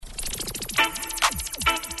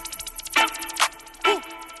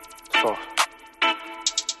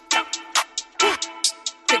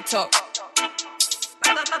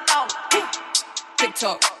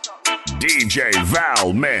TikTok. DJ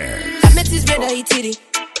Valmix. La métisse vient d'Haïti.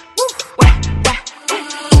 Ouais,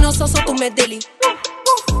 ouais. Innocent sans tous mes délits.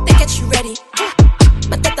 T'inquiète, je suis ready.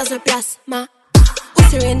 Ma tête dans un plasma. Où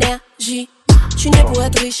c'est énergie? J'suis né pour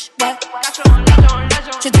être riche, ouais.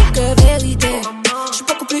 Je dis que vérité. J'suis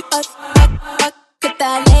beaucoup plus hot que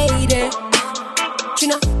ta lady. Tu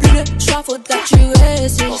n'as plus le choix, faudra que tu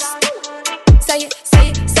résistes. Ça y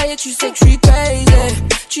est, tu sais que j'suis crazy.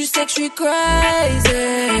 Tu sais que j'suis crazy.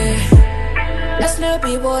 Laisse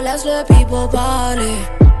le people parler.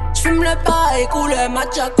 J'fume le paille, coule le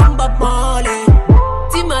matcha comme Bob Marley.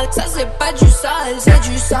 Dis mal que ça c'est pas du sale, c'est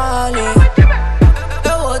du salé.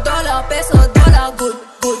 Euro, dollar, peso, dollar, good.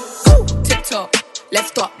 TikTok,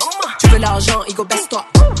 lève-toi. Tu veux l'argent, ego, baisse-toi.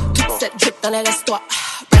 Toute cette drip dans les restoirs.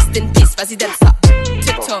 Rest in peace, vas-y, donne ça.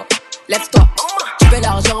 TikTok, lève-toi. Tu veux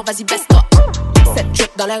l'argent, vas-y, baisse-toi. Toute cette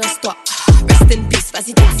drip dans les restoirs. Rest in peace,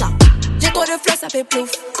 vas-y, donne ça. J'ai trop de flow, ça fait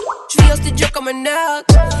plouf. J'vis au studio comme un nerd.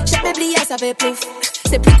 J'ai mes billets, ça fait plouf.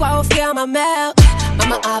 C'est plus quoi offrir à ma mère.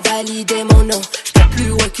 Maman a validé mon nom. J'peux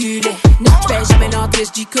plus reculer. Non, j'fais jamais l'entrée,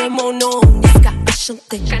 j'dis que mon nom. Niska a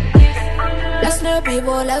chanté. Laisse le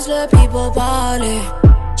people parler.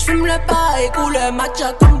 J'fume le paille, coule le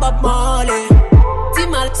matcha comme Bob Marley. Dis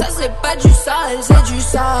mal que ça c'est pas du sale, c'est du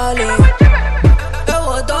salé.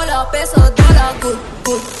 Euro, dollar, peso, dollar, good.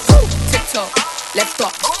 TikTok, lève-toi.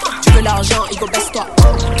 Tu veux l'argent, ego, baisse-toi.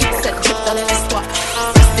 Toute cette drip dans les restoirs.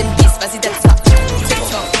 Rest in peace, vas-y, donne ça.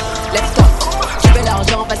 TikTok, lève-toi. Tu veux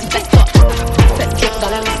l'argent, vas-y, baisse-toi. Toute cette drip dans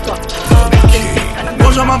les restoirs.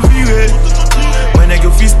 Bonjour m'a viré, moi nèg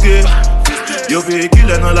yo fisté. Yo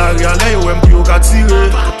véhicule dans la réalité, yo aime plus yo ka tirer.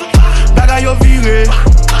 Bagay yo viré,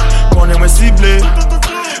 connais moi ciblé.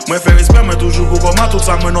 Moi fais respect, moi toujours pour comment tout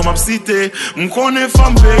ça moi non m'a cité. M'connais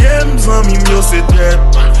femme veillé, m'zami yo c'est tête.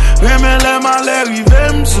 Remè les mal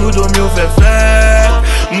arrivé, m'sou dom yo fait fête.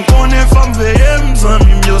 M'connais femme veillé,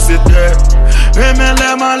 m'zami yo c'est tête. Remè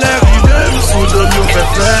les mal arrivé, m'sou dom yo fait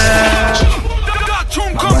fête.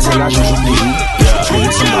 C'est là je joue les jours. Je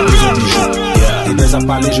laisse ma besoin du jour. Et des à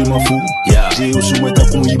parler, je m'en fous. J'ai eu sous moi tant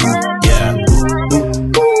qu'on hibou.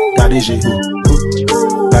 KDG.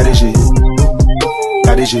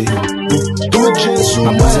 Tout Jésus.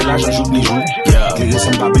 C'est là je joue les jours. Je laisse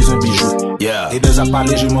ma besoin du jour. Et des à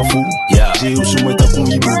parler, je m'en fous. J'ai eu sous moi tant qu'on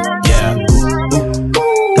hibou.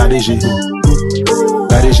 KDG.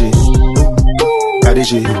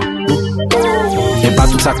 Et pas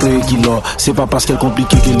tout ça créé qui l'a. C'est pas parce qu'elle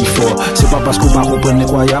compliqué qu'elle est fort. C'est pas parce qu'on va comprendre les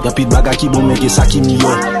croyables. Y'a plus de bagarre qui bon mais que ça qui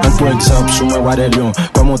meilleur. Un pour exemple, sur moi Wadelion.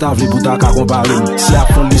 Comment t'as vu pour ta qu'à comparer. Si à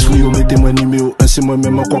fond l'esprit, mettez-moi numéro 1, c'est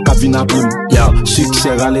moi-même encore qu'à vin à prime.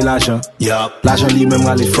 Succès râler l'argent. L'argent lui-même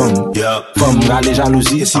râler femme. Femme râler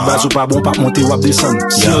jalousie. Et si bas ou pas bon, pas monter ou pas descendre.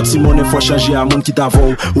 Si un petit monnaie faut changer à monde qui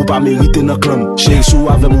t'avoue. Ou pas mériter dans clan. Chérie sous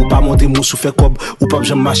avec ou pas monter mou sous fait cob. Ou pas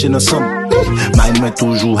j'aime marcher dans somme. Mine met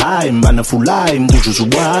toujours high, m'ban full line. Toujours sous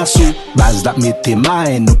boisson. Base that mette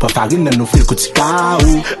mine. Nous pas farine, nous fait le coup de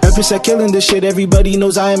caou. Un peu c'est killing the shit, everybody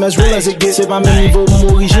knows I am as real as it gets. C'est pas même niveau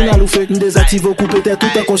mon original ou fait une désactive au coup peut-être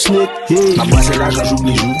tout un consnake. Ma boîte c'est là, j'en joue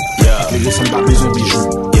les jours. Les gars sont pas besoin de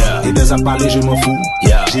bijoux. Et des à parler, je m'en fous.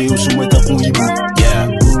 J'ai eu sous moi tant qu'on hibou.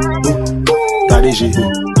 KDG.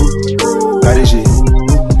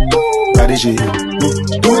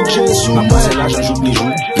 Tout Jésus. Ma boîte c'est là, j'en joue les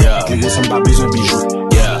jours. Les gars sont pas besoin de bijoux.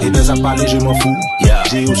 Et des à parler, je m'en fous.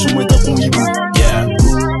 J'ai eu sous moi tant qu'on hibou.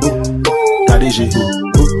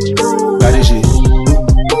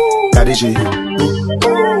 KDG.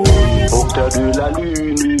 Octeur de la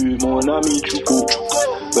lune, mon ami Choukou.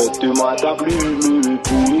 Bête-moi ta plume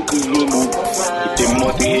pour écrire le mot. T'es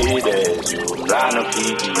monté des yeux, la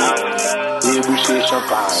fille. Débouché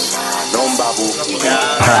champagne, non babou.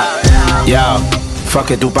 Yo.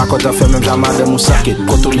 Fuck it, ou pas quand t'as fait même jamais de mon sacket.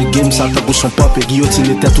 Quand les games, ça t'a pour son pop et guillotine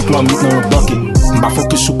les têtes toute ma mythe dans le bucket. M'ba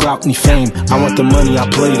focus sur clout ni fame. I want the money, I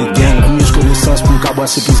play the game. Mieux connaissance pour qu'à boire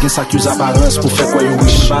c'est plus gain s'accuse apparence. Pour faire quoi you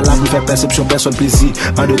wish. Pas là pour faire perception, personne plaisir.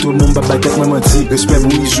 En de tout le monde, bah tête moi menti. Respect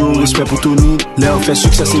pour Iso, respect pour Tony. Là on fait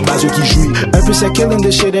succès, c'est base qui joue. Un peu c'est killing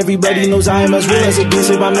the shit, everybody knows I am as real as it gets.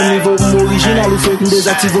 C'est pas même niveau original ou fait une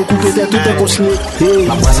désactive au coup peut-être tout un consnake.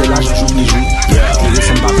 Ma boîte c'est là, je joue les jours. Les gars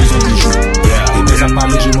sont pas besoin de bijoux. Et des à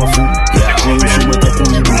parler, je m'en fous. J'ai eu sous moi tant qu'on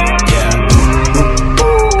hibou.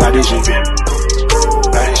 KDG.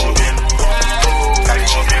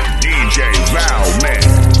 DJ Valmix.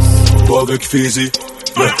 Toi avec Fézé.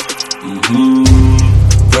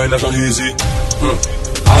 Viens l'argent aisé.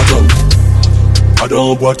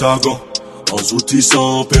 Adam boîte à gants. En outils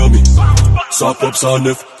sans permis. Ça pop, ça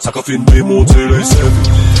neuf. Ça qu'a fait une démonter les services.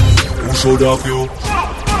 Ou chaud d'afrio.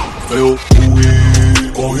 Féo, oui.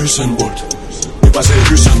 Comme Usain Bolt. Dépassé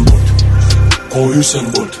Usain Bolt. Con Usain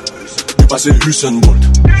Bolt. Dépassé Usain Bolt.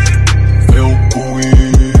 Fais au courir.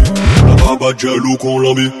 La rabat jaloux qu'on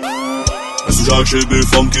l'a mis. Un sous-jacques chez des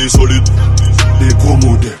femmes qui est solide. Des gros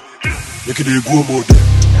modèles. Y'a que des gros modèles.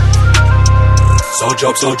 Sans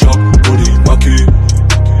job, body maqué.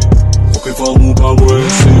 Aucune femme ou pas, ouais,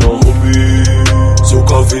 c'est un hobby. C'est au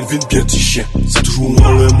café, vin bien petit chien. C'est toujours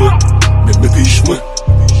dans les mains. Même mes piches, moi.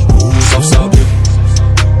 Oh, ça bien.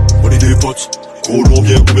 On est des potes.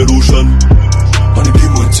 Colombiens comme l'ocean. On est des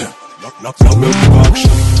moitiés. La même action.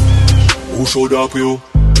 Au chaud d'après, oh.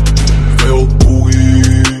 Fais au pourri.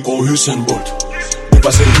 Con Usain Bolt.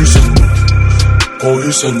 Dépassé Usain Bolt. Con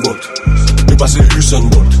Usain Bolt. Dépassé Usain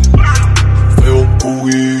Bolt. Fais au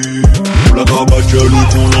pourri. La cabane jaloux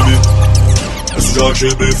qu'on l'a mis. Un sous-jacques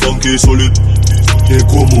chez des femmes qui est solide. Des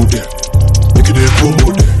gros modèles. Y'a que des gros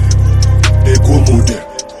modèles. Des gros modèles.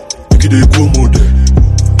 Y'a que des gros modèles.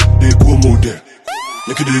 Des gros modèles.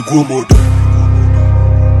 Y'a que des gros modèles.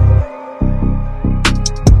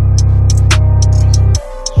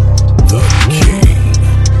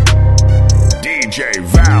 DJ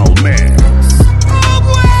Valmix.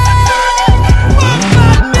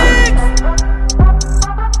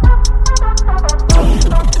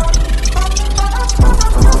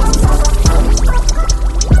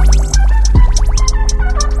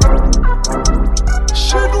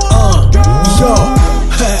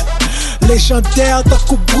 Légendaire d'un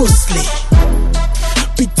coup Bruce Lee.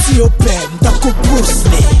 Pitié au peine d'un coup Bruce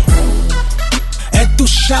Lee.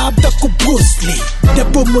 Intouchable d'un coup Bruce Lee. Des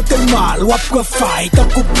beaux mots de mal ou après faille d'un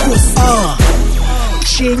coup Bruce Lee.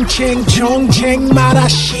 Ching ching chong ching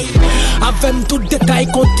marachi. Avec tout détail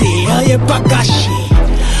compté, rien pas gâché.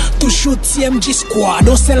 Toujours TMG squad,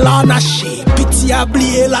 on s'est l'anaché. Pitié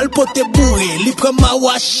oublié, là le pote bourré, libre ma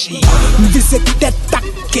washi. M'vise tête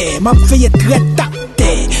taquée, m'a veillé très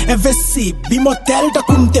tacté. Invincible, immortel, d'un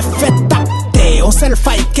coup m'te fait tacté. On s'est le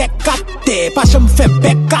faille qu'est capté, pas j'me fait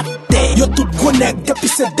bécaté. Yo tout connect, depuis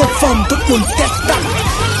c'est des femmes, tout le monde tête tacté.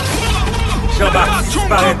 Jean-Baptiste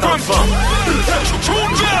paraît enfant.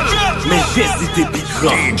 Mais j'hésite big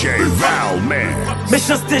grand. DJ Valmix.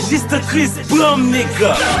 Méchanceté juste crise, blam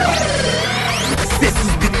nigga. C'est 6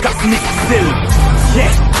 bits cap mixel.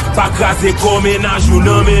 Yeah, pas crasé comme ménage ou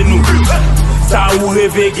non mais nous. Ça ou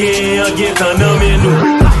rêver gain, gain t'en non mais nous.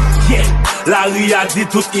 Yeah, la rue a dit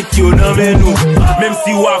tout hit yo non mais nous. Même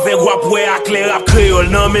si ou avec ou après à clair à créole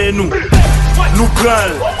non mais nous. Nous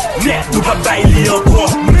prenons, net nous pas bailler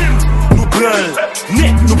encore. Nous prenons,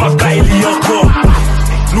 net nous pas bailler encore.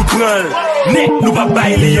 Nous prenons, net nous pas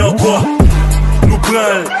bailler encore. Nous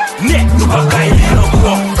prenons, net nous pas bailler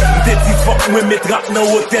encore. Des petits fuck moi mettre rap dans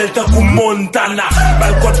hôtel tant que Montana.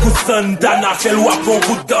 Balcon pour Santana, fait loi pour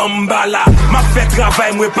coup d'embala. Ma fait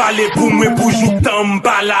travail moi parler pour moi pour jouer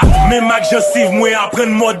d'embala. Mais Mac je suive moi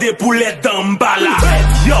apprendre modé pour les d'embala.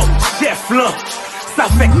 Yo, chef là. Ça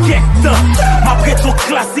fait quelques temps. Ma préto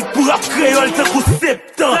classique pour rap créole tant qu'au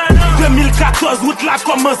septembre. 2014 route la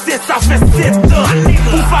commencé, ça fait 7 ans.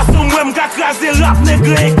 Pour façon moi m'ga crasé rap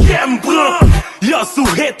nègre et qui m'prend. Yo sous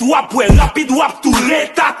hate wap ouais rapide wap tout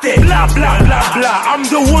rétate. Bla bla bla bla. I'm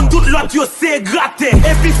the one tout l'autre yo c'est gratté.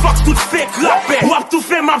 Et puis fuck tout fait grappé. Wap tout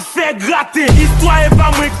fait m'a fait gratter. Histoire est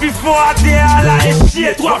pas moi qui faut adé à la et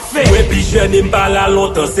chier toi fait. Ouais puis je n'aime pas la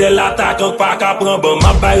longtemps. C'est l'attaquant pas qu'à prendre bon.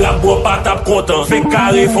 Ma baille la bois pas tape content. Fait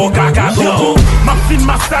carré faut caca content. Ma fin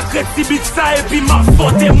massacre si big ça et puis ma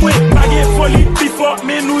faute moi. Bagay folie before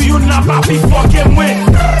mais nous you n'a pas before que moi.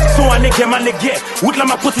 Son anégué manégué. Route la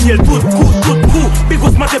m'a continué tout coup.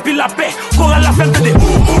 Bigos mate puis la paix, Coral la femme de des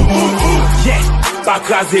yeah, pas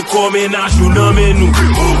crasé comme ménage ou non mais nous.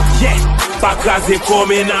 Yeah, pas crasé comme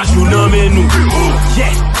ménage ou non mais nous. Yeah,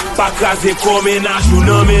 pas crasé comme ménage ou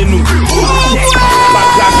non mais nous. Yeah, pas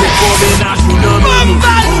crasé comme ménage ou non mais nous.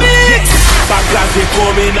 Pas crasé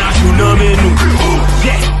comme ménage ou non mais nous.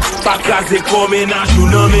 Yeah, pas crasé comme ménage ou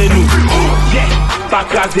non mais nous. Yeah, pas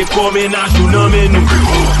crasé comme ménage ou non mais nous.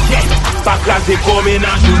 Yeah, pas crasé comme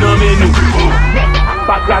ménage ou non mais nous.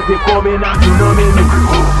 Pas crasé comme ménage ou non mais nous. Pas crasé comme ménage ou non mais nous.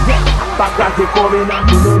 Pas crasé comme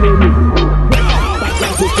ménage ou non mais nous.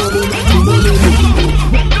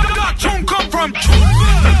 Don't come from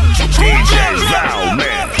DJ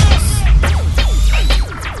Valmix.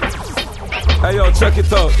 Hey yo, check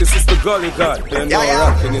it out. This is the Gully God. They're not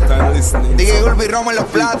rocking it and listening. DJ Ulvi Romo en los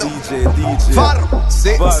platos. DJ. Farro,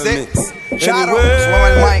 sí, Valmix. sí. Charo, sube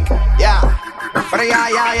el mic. Ya. Pero ya.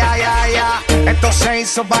 Esto se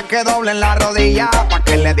hizo pa' que doblen la rodilla, pa'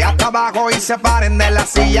 que le dé hasta abajo y se paren de la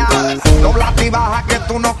silla. Dobla y baja que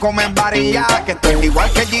tú no comes varilla, que tú igual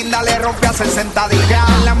que Ginda le rompe a 60 días.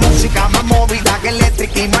 La música más movida que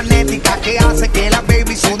eléctrica y magnética, que hace que la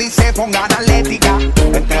baby sudi se pongan atlética.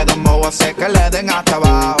 Este dembow hace que le den hasta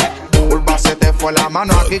abajo. Urba se te fue la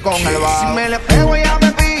mano aquí con el bajo. Si me le pego ella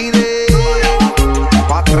me pide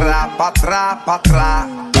pa' atrás, pa' atrás, pa' atrás.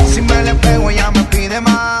 Si me le pego ella me pide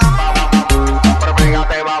más. Pero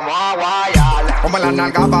fíjate, vamos a guayar. Ponme la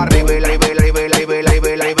nalga para arriba y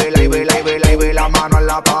la mano en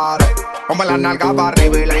la pared. Ponme la nalga para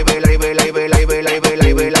arriba y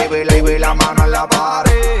la mano en la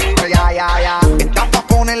pared. Ya. Estás pa'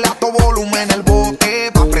 ponerle a tu volumen el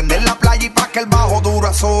bote, pa' prender la playa y pa' que el bajo duro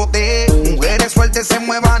azote. Mujeres sueltas se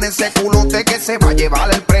muevan ese culote, que se va a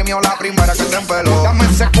llevar el premio la primera que se empeló. Dame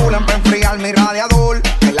ese culo para enfriar mi radiador,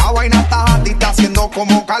 que la vaina está hot y está haciendo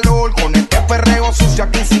como calor. Con este perreo sucio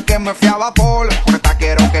aquí sí que me fui a vapor. Con esta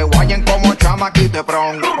quiero que guayen como chamaquito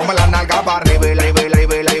pronto. Ponme la nalga para arriba y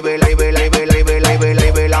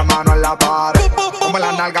la mano en la pared. Ponme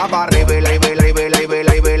la nalga para arriba y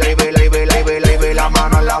la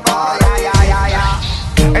mano en la pared.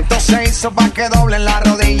 Esto se hizo pa' que doblen la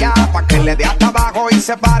rodilla, pa' que le dé hasta abajo y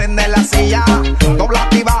se paren de la silla. Dobla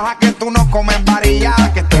y baja que tú no comes varilla,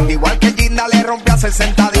 que estoy igual que Ginda le rompe a hacer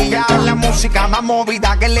sentadilla. La música más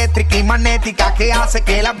movida que eléctrica y magnética, que hace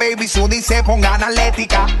que las baby sudi se pongan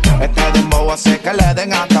atlética. Este dembow hace que le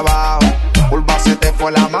den hasta abajo. Urba se te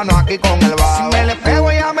fue la mano aquí con el bajo. Si me le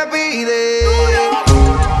pego ella me pide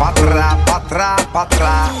pa' atrás, pa' atrás, pa'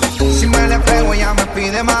 atrás. Si me le pego ella me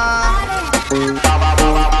pide más.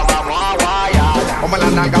 Ponme la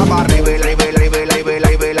nalga para arriba y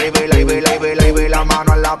la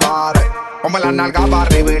mano en la pared. Ponme la nalga para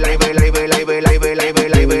arriba y la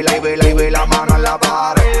mano en la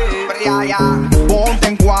pared. Ya. Ponte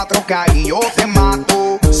en 4K y yo te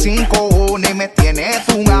mato. 5 cojones me tienes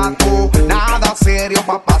tu gato. Nada serio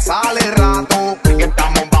pa' pasar el rato, que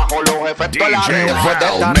estamos bajo los efectos de la después de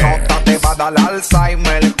esta nota te va a dar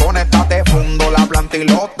Alzheimer. Conéctate, fundo la planta y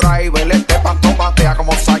los drivers. Este pasto patea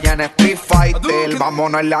como Saya en Street Fighter.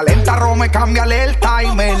 Vámonos en la lenta, Rome, cámbiale el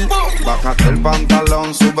timer. Bájate el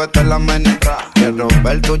pantalón, súbete la menestra. Quiero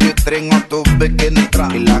ver tu G-string o tu bikini.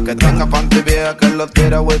 Y la que tenga panty vieja que lo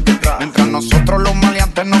tira wiki. Mientras nosotros los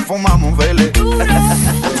maleantes nos fumamos, vele.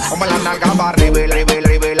 Ponme la nalga para arriba y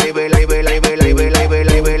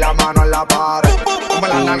la mano en la pared. Ponme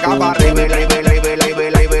la nalga para arriba y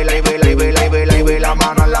la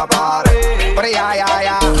mano en la pared. Pero ya.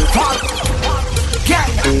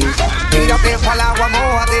 Tírate para el agua,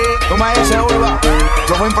 mójate. Toma ese urba.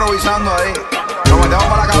 Yo voy improvisando ahí. Nos metemos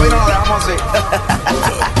para la cabina y nos dejamos así.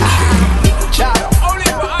 Chao.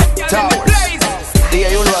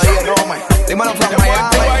 DJ Urba, DJ Rome. Dímelo, Flan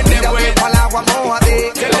Miami. Tírate para el agua,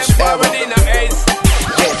 mójate.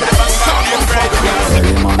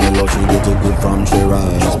 Every morning love she get it good from she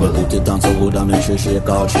rise, but put it on so good I make she shake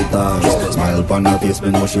all she ties. Smile upon her face,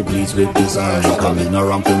 me know she pleased with this eyes. Coming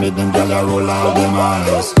around to make them gyal roll out them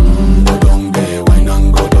eyes. Go down there, wine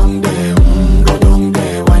and go down there. Go down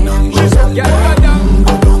there, wine and go down there.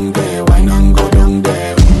 Go down there, wine and go down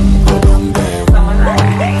there. Go down there.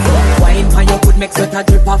 Wine for your good make sweat a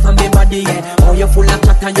drip off of me body, yeah. Oh, you're full of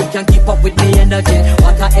chat and you can keep up with the energy.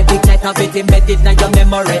 What a epic night of it embedded in your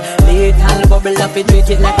memory. Little bubble up it, treat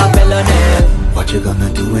it like a felony. What you gonna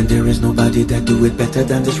do when there is nobody that do it better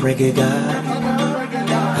than this reggae guy?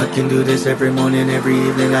 I can do this every morning, every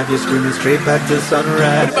evening. Have you screaming straight back to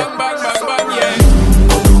sunrise. Bang, bang, bang, bang, yeah.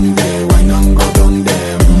 Go down there, wine and go down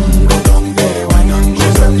there. Go down there, wine and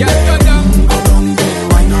go down there. Yeah, go down. Go down there,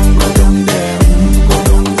 wine and go down there. Go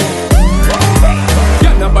down there.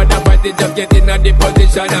 Yeah, nobody fight it, just get in a the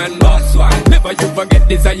position and boss one. Never you forget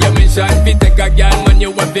this is your mission. Fi take a girl, man,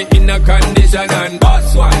 you have it in a condition and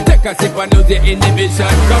boss one. Take a sip and lose your inhibition.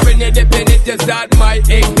 Cause when you dip in it, you start my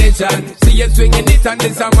ignition. See you swinging it and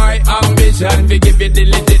this is my ambition. We give you the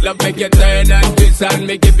legit love, make you turn and twist and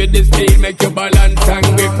me give you the speed, make you balance and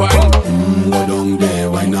grip on. Go down there,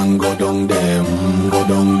 wine and go down there. Go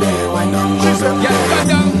down there, wine and go down there.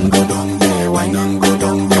 Go down there, wine and go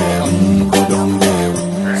down there. Go down there.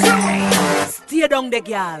 Stay down there,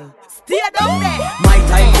 girl. Stay down there. My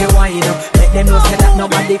time to wine up. Let them know say that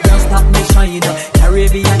nobody can stop me shine.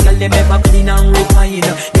 Caribbean girl, them ever clean and refine.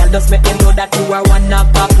 Girl, just make them know that you are one of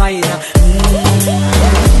a kind.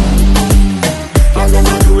 I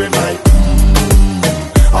wanna do it like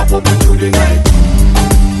I pop it through the night.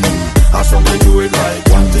 I saw me do it like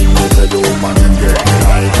one thing with the old man and get me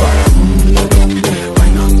right. Go down there,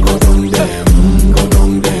 wine and go down there. Go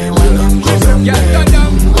down there, wine and go down there.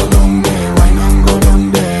 Go down there, wine and go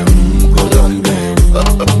down there. Go down there.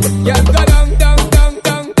 Yeah, go down, down, down,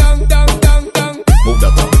 down, down, down, down, down. Move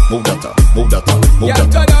that up, move that up, move that up, move Yeah,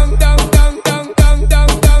 that go up. down, down, down, down, down, down,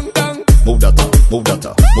 down, down. Move that up, move that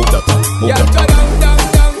up, move that up, move Yeah, that go up. down, down,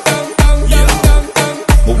 down, down.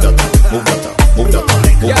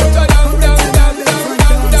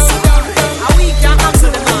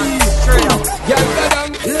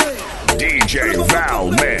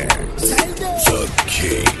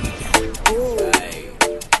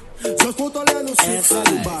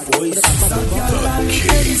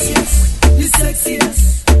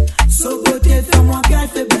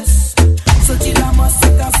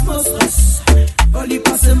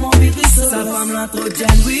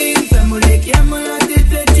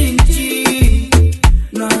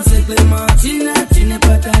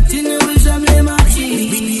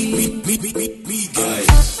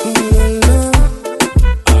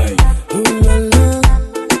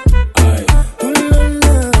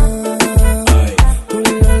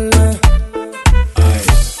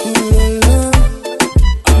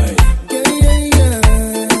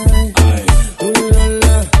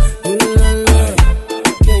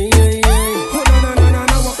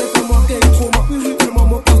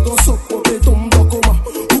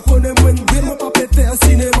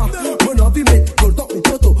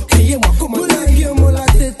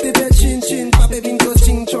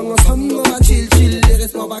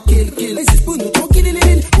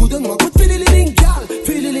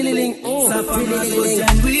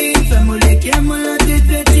 Janui, fais-moi les qu'aime la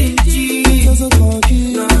tête tinti.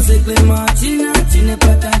 Non, c'est Clémentina, tu n'es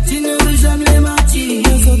pas tatine, j'aime les matines.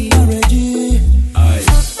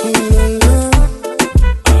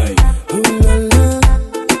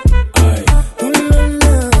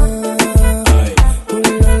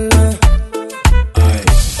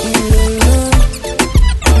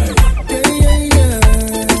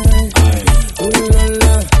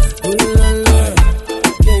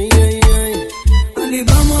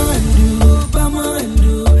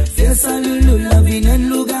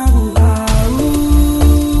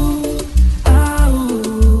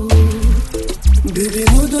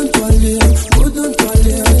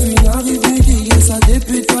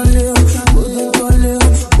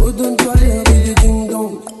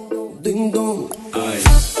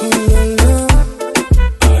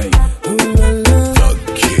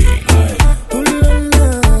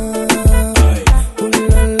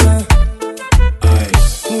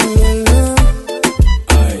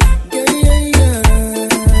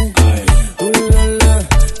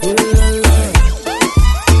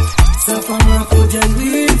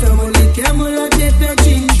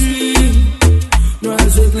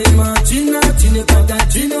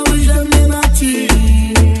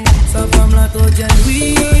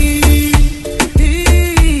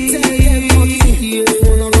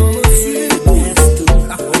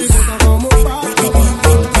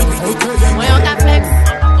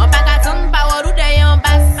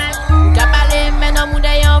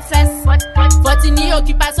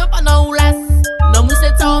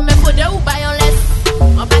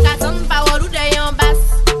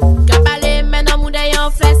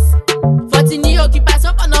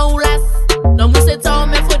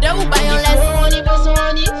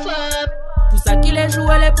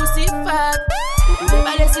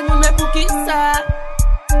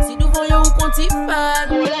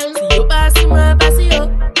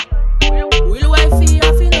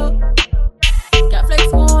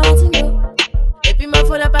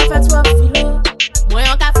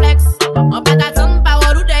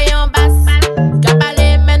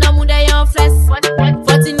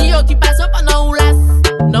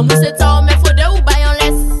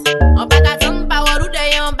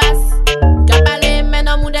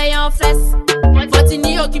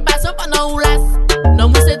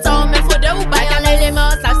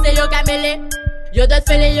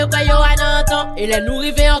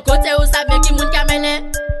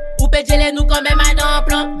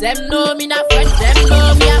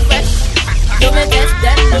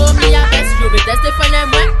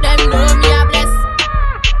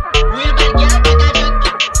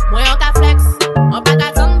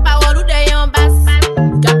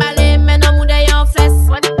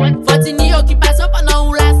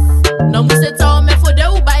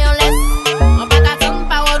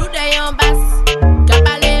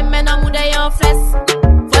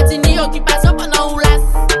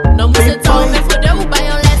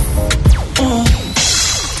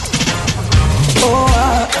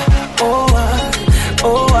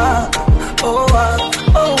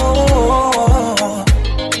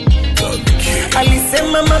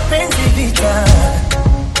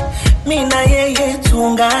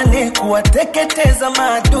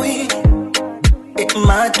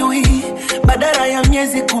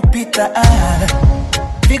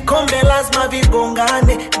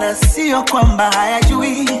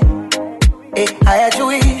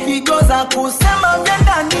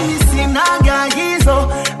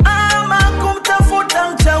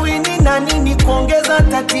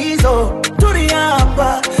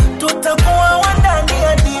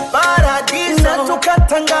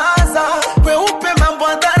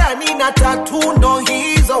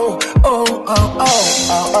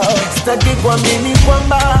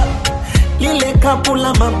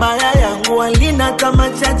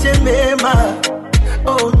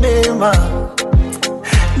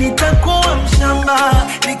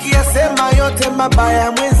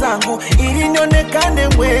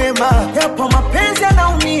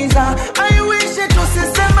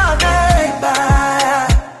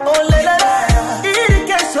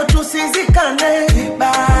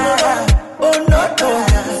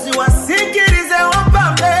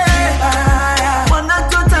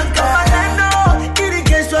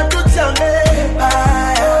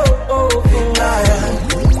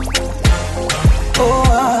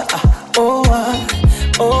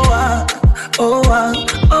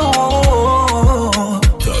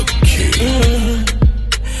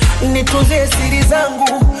 Nitunze siri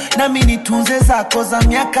zangu nami nitunze zako za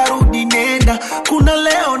miaka rudi nenda, kuna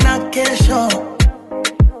leo na kesho.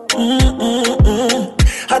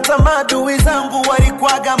 Hata maadui zangu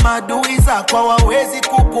walikuwaga maadui zako, hawawezi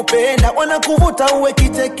kukupenda, wanakuvuta uwe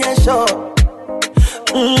kichekesho.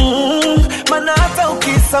 Mana hata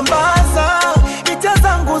ukisambaza picha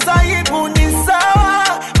zangu za aibu ni sawa,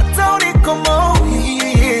 hata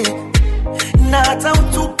ulikomoi. Na hata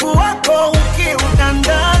utupu wako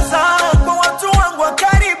ukiudandaza kwa watu wangu wa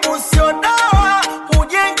karibu sio dawa,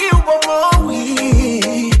 hujengi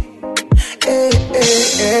ubomoi.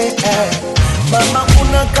 Mama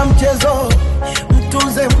kuna kamchezo,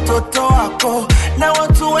 mtunze mtoto wako na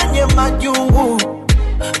watu wenye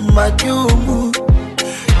majungu.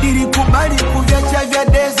 Nilikubali kuviacha vya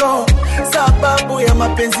dezo sababu ya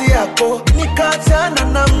mapenzi yako, nikaachana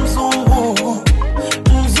na mzungu.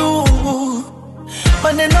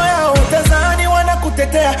 Maneno ya utazani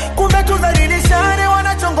wanakutetea, kumbe tuzalilishane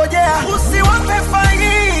wanachongojea. Usiwape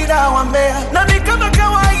faida wambea, nami kama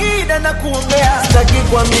kawaida na kuombea. Sitaki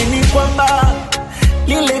kuamini kwamba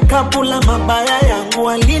lile kapu la mabaya yangu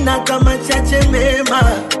alina kama chache mema.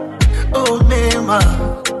 Mema,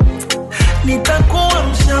 nitakuwa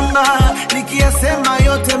mshamba nikiyasema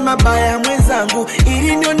yote mabaya mwenzangu,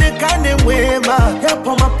 ili nionekane mwema.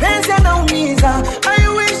 Yapo mapenzi yanaumiza, I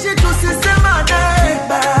wish tusisemane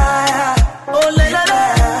vibaya. Oh la la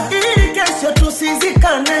la, ili kesho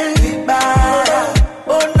tusizikane vibaya.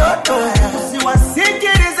 Oh no no,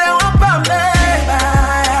 usiwasikilize wapambe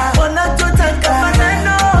vibaya, wanachotaka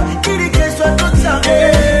maneno ili kesho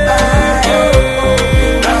tuchame vibaya.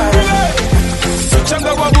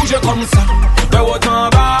 Changa kwa bouger comme ça, de haut en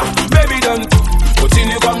bas, baby donne tout.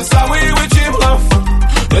 Continue comme ça, oui, oui, tu me rends fou.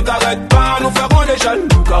 Ne t'arrête pas, nous ferons des jaloux.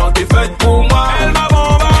 Quand t'es faite pour moi, elle m'a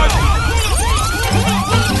bombardé.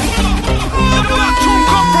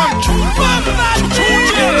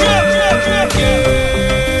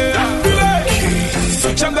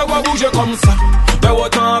 Changa kwa bouger comme ça, de haut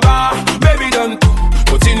en bas, baby donne tout.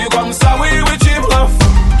 Continue comme ça, oui, oui, tu me rends fou.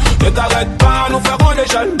 Ne t'arrête pas, nous ferons des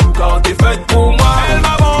jaloux. Quand t'es faite pour moi, elle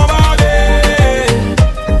m'a bombardé.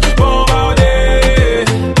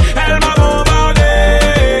 Elle m'a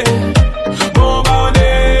bombardé.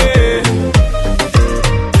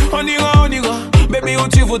 On ira, baby où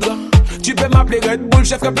tu voudras. Tu peux m'appeler Red Bull,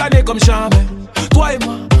 chef que planer comme jamais. Toi et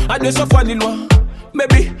moi, à 200 fois ni loin.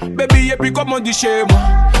 Baby, et puis comme on dit chez moi.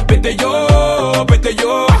 Pété yo.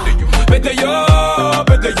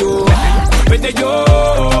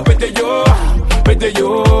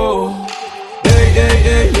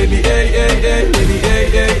 Hey, baby, t'es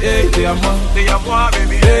à moi,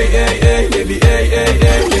 baby. Hey, baby, t'es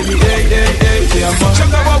à moi. J'aime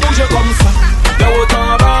t'avoir bouger comme ça, de haut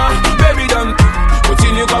en bas, baby donne tout.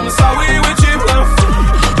 Continue comme ça, oui, tu prends fou.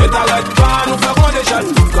 Ne t'arrête pas, nous ferons des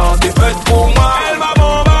jaloux. Quand t'es faite pour moi, elle m'a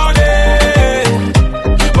bombardé.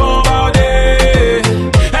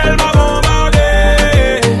 Elle m'a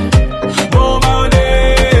bombardé.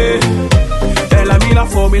 Elle a mis la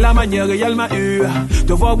forme et la manière et elle m'a eu.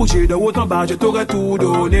 Te voir bouger de haut en bas, je t'aurais tout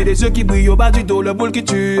donné. Des yeux qui brillent au bas du dos, le boule qui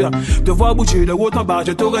tue. Te voir bouger de haut en bas,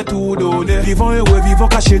 je t'aurais tout donné. Vivant heureux, vivant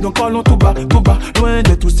caché, donc parlons tout bas. Loin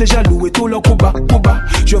de tous ces jaloux et tout leur coup bas.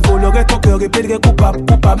 Je volerai ton cœur et plaiderai coupable.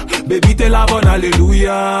 Baby, t'es la bonne,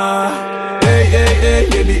 alléluia. Hey,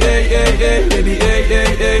 baby,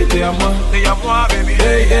 t'es à moi, baby.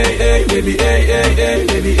 Hey, baby, t'es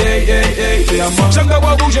à moi. J'aime te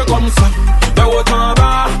voir bouger comme ça, de haut en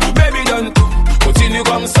bas, baby donne tout. Continue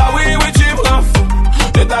comme ça, oui, tu prends fou.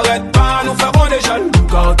 Ne t'arrête pas, nous ferons des jaloux.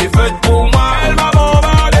 Quand t'es faite pour moi, elle m'a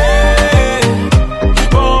bombardé.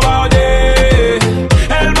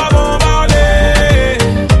 Elle m'a bombardé.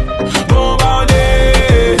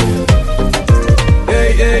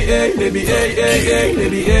 Hey, baby,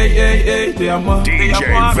 t'es à moi. DJ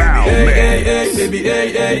Valmix. Baby,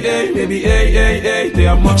 t'es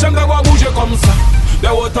à moi. J'aime t'avoir bouger comme ça, de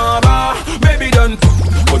haut en bas, baby donne tout.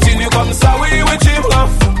 Continue comme ça, oui, tu prends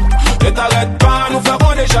fou. Ne t'arrête pas, nous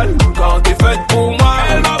ferons des jaloux. Quand t'es faite pour moi,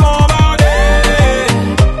 elle m'a bombardé.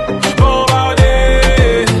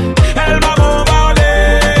 Elle m'a bombardé.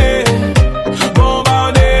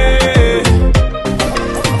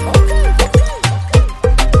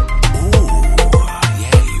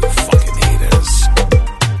 You fucking haters.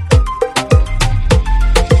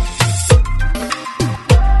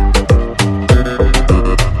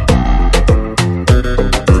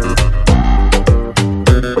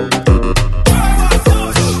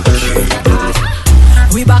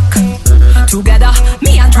 Together,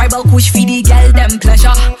 me and tribal push for the girl them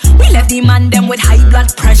pleasure. We left the man them with high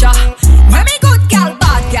blood pressure. When me good girl,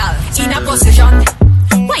 bad girl, in a position.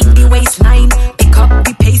 Wind the waistline, pick up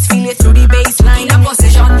the pace, feel it through the baseline. In a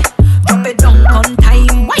position, drop it down on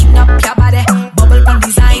time. Wind up your body, bubble on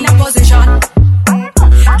design. In a position,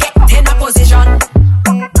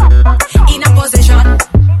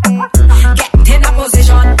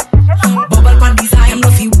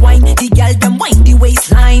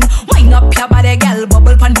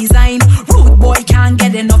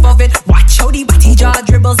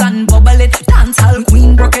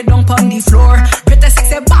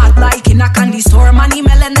 candy store. Money,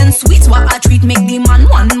 melon and sweets, what a treat, make the man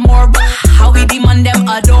one more. How we demand them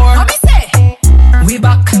adore. How me say? We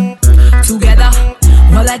back together.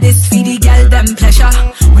 All of this feed the girl them pleasure.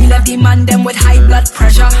 We left the man them with high blood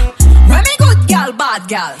pressure. When me good girl, bad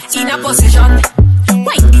girl, in a position.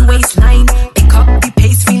 Wind the waistline, pick up the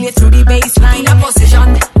pace, feel it through the baseline. In a position,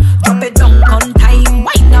 drop it down on time.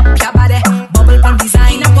 Wind up your body, bubble pump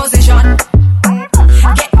design. In a position,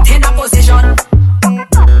 get in a position.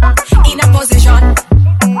 In a position,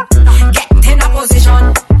 get in a position.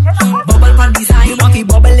 Bubble pump design, you want to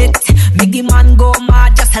bubble it. Make the man go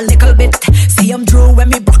mad just a little bit. See him draw when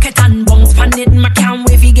me broke it and bounce pan it. Me can't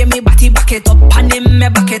wait if give me body back it up on him. Me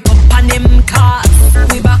back it up on him,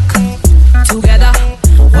 cause we back together.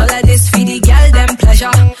 All of this for the girl them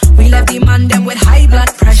pleasure. We left the man them with high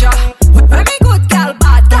blood pressure. When me good girl,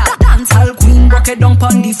 bad girl, dance all queen, broke it down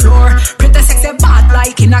on the floor. Pretty sexy bad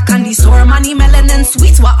like in a candy store. Money, melon and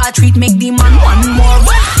sweets, what a treat, make the man one more.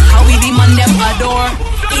 How we the man them adore.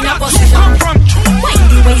 In a position, wind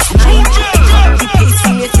the waistline, pick up the pace,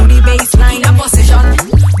 feel it through the baseline. In a position,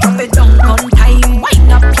 drop it down on time.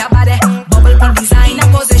 Wind up your body, bubble pump design. In a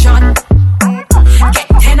position, get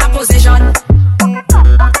in a position.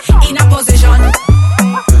 In a position,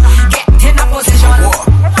 get in a position.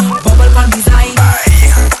 Bubble pump design.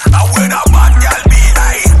 I with a bad girl be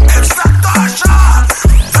like extra caution.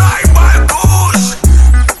 Time by push,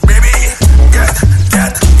 baby, get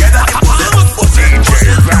a pussy.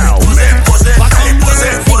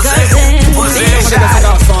 DJ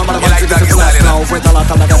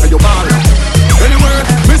Anyway,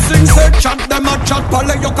 me sing say chat them a chat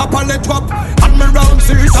pale yo ka pale drop. And me round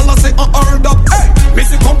see it all a say hold up. Hey, me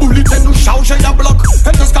see come bullet and no shout she a block.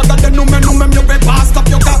 And just got that no me you be pass up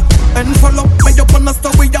yo ka. And follow me yo on a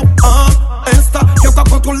story yo Insta yo ka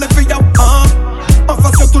contrôler fi yo En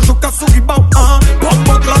face yo toujours ka souri ba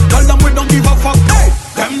Bombo clap tell them we don't give a fuck. Hey,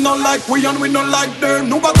 them not like we and we not like them.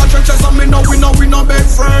 No back churches and me no we no big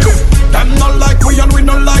friend. Them not like we and we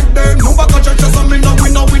not like them. No back churches and me no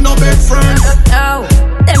we no big friend. Oh,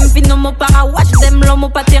 them fin no mo para watch them l'homme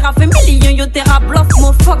pas terra fait million yo terra bluff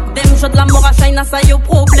mo fuck them. Jeu de la mort à China ça yo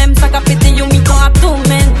problème. Ça ka pété yo mi ton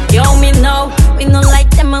abdomen. Yo me know, we no like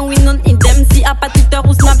them and we no in them. Si a pas Twitter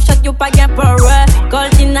ou Snapchat yo pas gain power. Call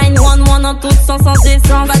the 911 en tout sens sans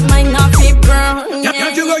descendre. But my not paper.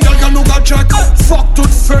 Yeah, you can no got check. Fuck tout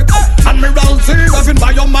fake. And me round see even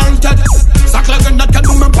by your malted. Ça claque un net can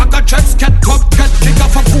do me back a check. Get top, get kick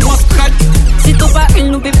off a pour un strike. Si t'as pas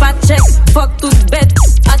une n'oublie pas de check. Fuck toute bête.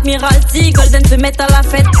 Admiralty, Golden se met à la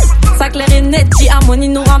fête. Ça clair et net, G-Harmony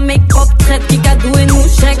nous ramène propre traite. Kikadou et nous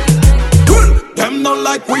check. Them not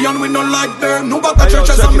like we and we not like them. No back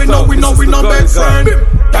churches and me no we no big friend.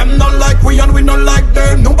 Them not like we and we not like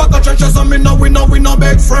them. No back churches and me no we no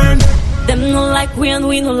big friend. Them no like we and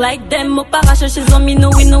we no like them. Mo para chercher en me no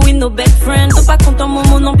we no big friend. T'es pas content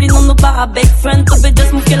mon non plus non para big friend. T'es be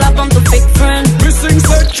just mouffer la bande de fake friend. Me sing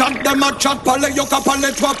say chat them a chat pale yo ka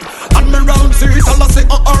pale drop. And me round see it all a say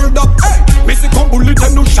hold up. Hey, me see come bullet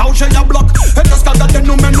and no shout she a block. And just got that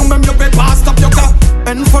no me you be pass up yo ka.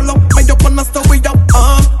 And follow me yo on a story yo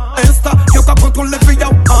Insta yo ka contrôler fi yo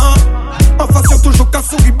En face yo toujours ka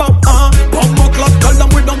souri ba Bombo clap tell them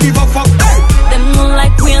we don't give a fuck. Hey, them no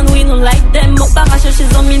like we and we no like them. Mo para chercher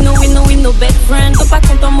en me no we no big friend. T'es pas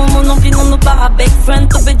content mon non plus non para big friend.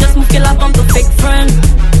 T'es be just mouffer la bande de fake friend.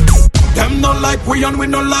 Them not like we and we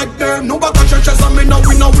not like them. No back churches and me no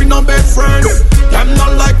we no big friend. Them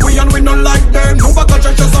not like we and we not like them. No back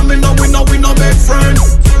churches and me no we no big friend.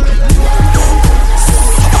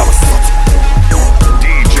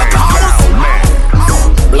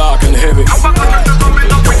 Black and heavy.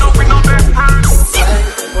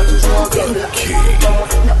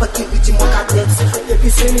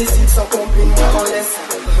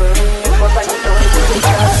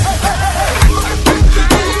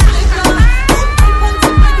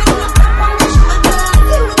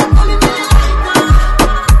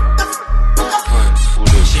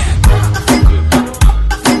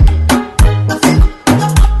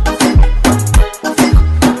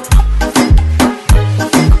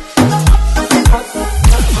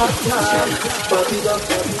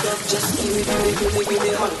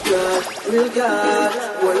 Real God,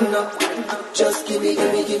 one up. Just give me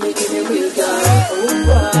real God. Oh,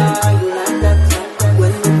 why you like that?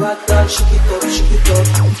 When you rock that, shake it up.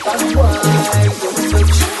 That's why you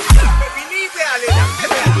switch.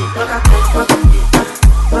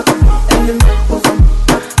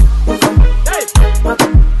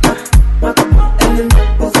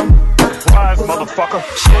 Rise, motherfucker.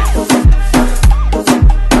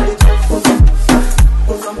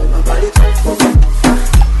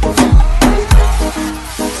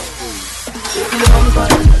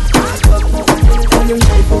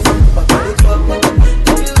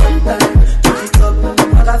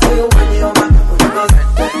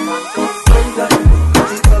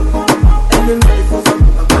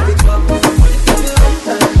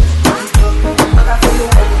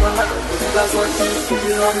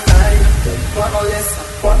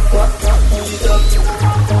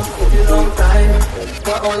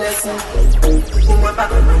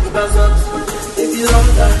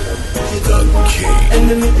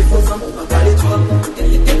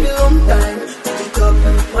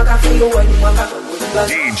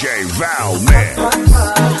 DJ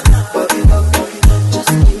Valmix.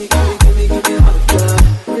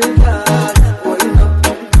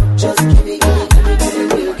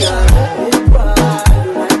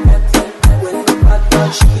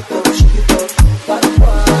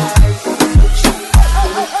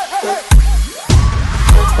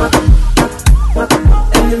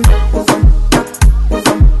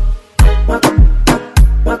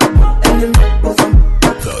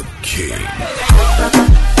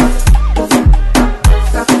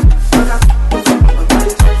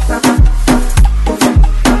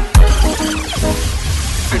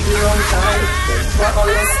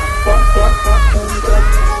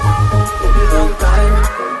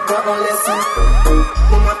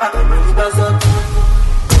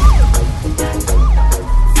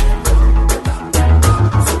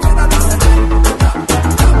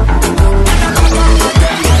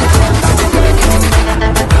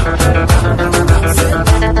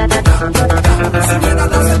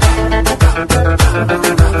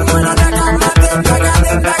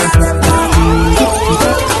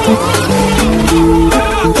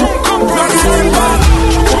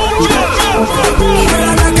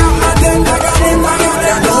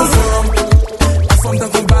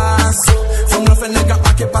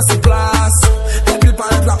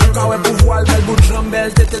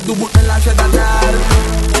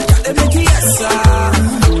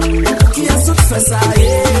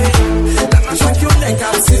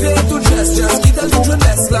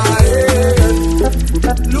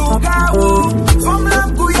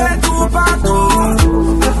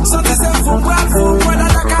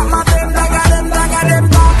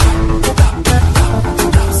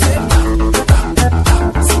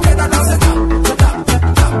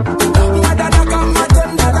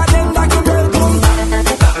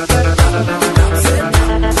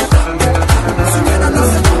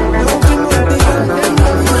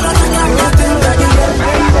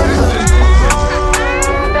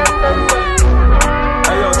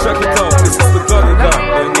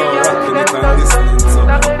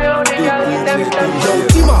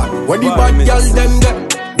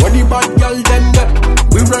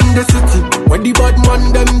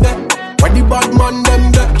 Where the bad man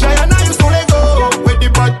them get? Giant I used to let go. Where the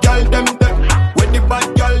bad girl them